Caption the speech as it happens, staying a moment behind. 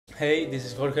Hey, this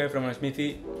is Jorge from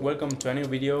Smithii. Welcome to a new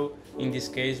video. In this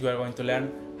case, we are going to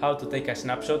learn how to take a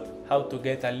snapshot, how to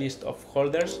get a list of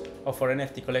holders of our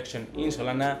NFT collection in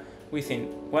Solana within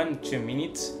 1-2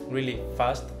 minutes, really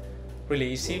fast,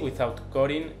 really easy, without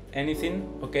coding anything,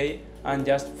 okay, and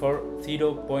just for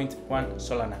 0.1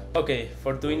 Solana. Okay,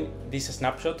 for doing this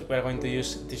snapshot, we are going to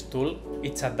use this tool.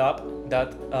 It's a dApp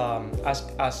that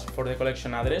asks us for the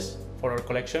collection address for our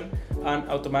collection and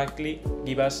automatically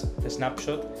give us the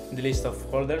snapshot, the list of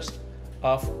holders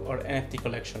of our NFT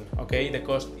collection. Okay, the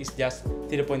cost is just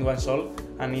 0.1 Sol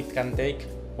and it can take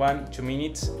 1-2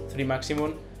 minutes, 3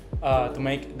 maximum to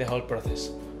make the whole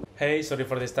process. Hey, sorry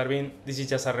for disturbing. This is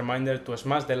just a reminder to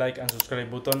smash the like and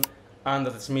subscribe button, and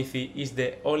that Smithii is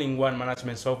the all-in-one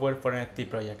management software for NFT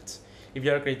projects. If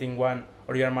you are creating one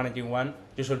or you are managing one,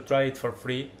 you should try it for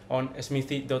free on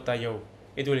smithii.io.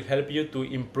 It will help you to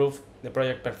improve the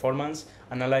project performance,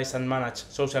 analyze and manage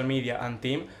social media and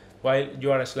team while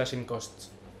you are slashing costs.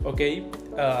 Okay,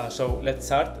 so let's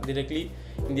start directly.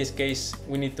 In this case,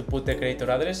 we need to put the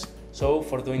creator address. So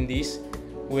for doing this,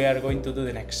 we are going to do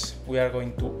the next. We are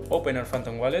going to open our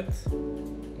Phantom wallet,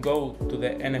 go to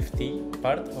the NFT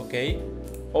part, okay,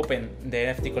 open the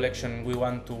NFT collection we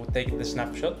want to take the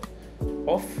snapshot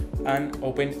of, and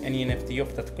open any NFT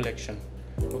of that collection.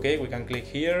 Okay, we can click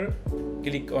here,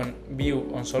 click on view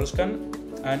on SolScan,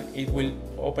 and it will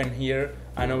open here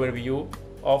an overview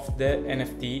of the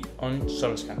NFT on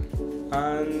SolScan.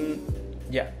 And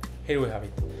yeah, here we have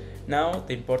it. Now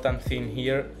the important thing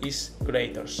here is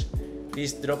creators.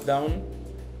 This drop down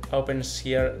opens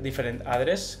here different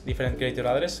creator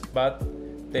address, but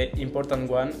the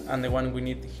important one and the one we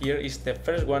need here is the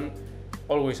first one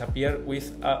always appear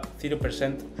with a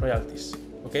 0% royalties.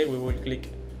 Okay, we will click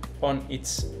on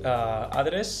its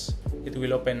address. It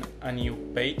will open a new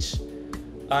page,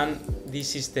 and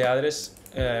this is the address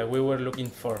we were looking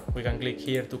for. We can click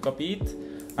here to copy it,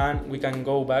 and we can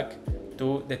go back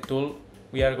to the tool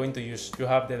we are going to use. You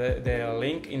have the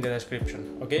link in the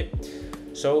description. Okay,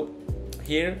 so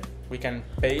here we can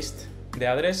paste the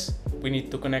address. We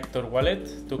need to connect our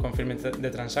wallet to confirm the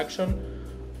transaction,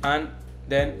 and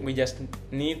then we just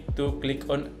need to click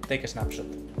on take a snapshot.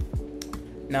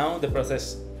 Now the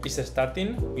process is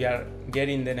starting. We are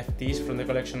getting the NFTs from the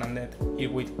collection, and that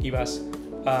it will give us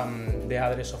the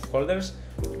address of holders.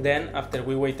 Then after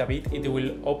we wait a bit, it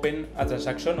will open a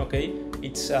transaction. Okay,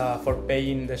 it's for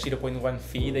paying the 0.1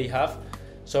 fee they have.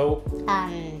 So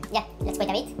yeah, let's wait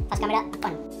a bit. Fast camera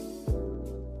on.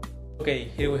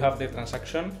 Okay, here we have the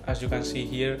transaction. As you can see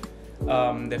here,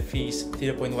 the fee is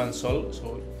 0.1 Sol.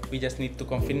 So we just need to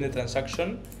confirm the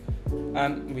transaction,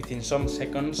 and within some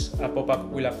seconds a pop-up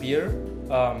will appear,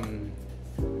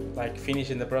 like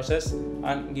finishing the process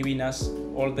and giving us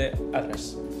all the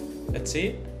address. Let's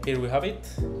see, here we have it.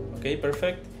 Okay,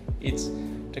 perfect. It's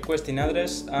requesting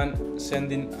address and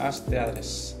sending us the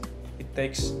address. It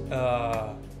takes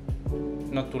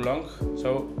not too long,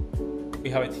 so we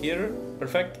have it here.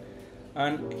 Perfect.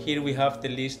 And here we have the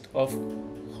list of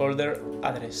holder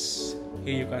address.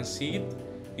 Here you can see it.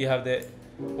 We have the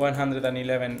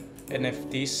 111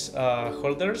 NFTs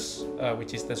holders,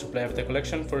 which is the supply of the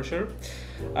collection for sure.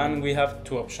 And we have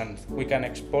two options. We can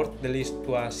export the list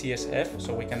to a CSV,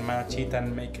 so we can manage it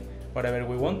and make whatever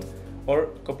we want, or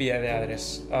copy the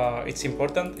address. It's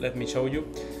important. Let me show you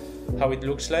how it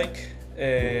looks like.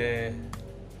 I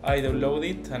download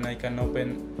it and I can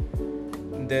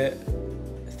open the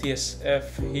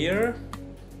CSV here.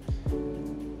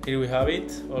 Here we have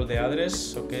it, all the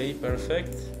address. Okay,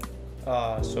 perfect.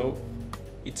 So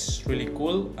it's really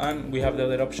cool, and we have the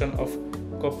other option of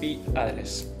copy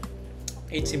address.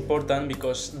 It's important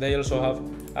because they also have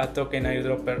a token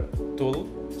airdropper tool.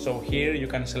 So here you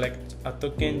can select a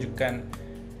token, you can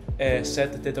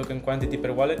set the token quantity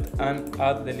per wallet, and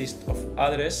add the list of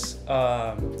address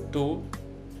to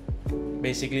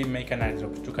basically make an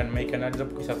airdrop. You can make an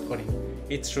airdrop without coding.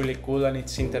 It's really cool and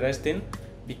it's interesting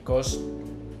because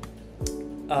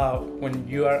when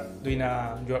you are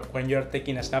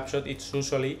taking a snapshot, it's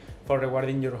usually for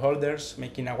rewarding your holders,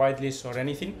 making a whitelist or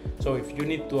anything. So if you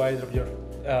need to airdrop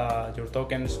your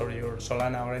tokens or your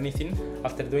Solana or anything,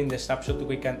 after doing the snapshot,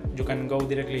 you can go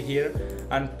directly here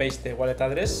and paste the wallet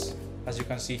address, as you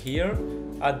can see here,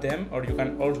 add them, or you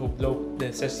can also upload the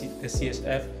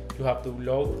CSV you have to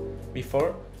upload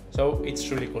before. So it's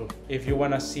really cool. If you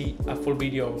want to see a full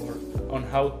video on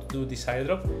how to do this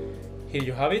airdrop, here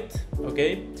you have it.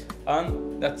 Okay,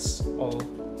 and that's all.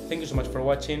 Thank you so much for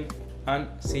watching, and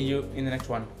see you in the next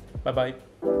one. Bye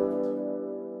bye.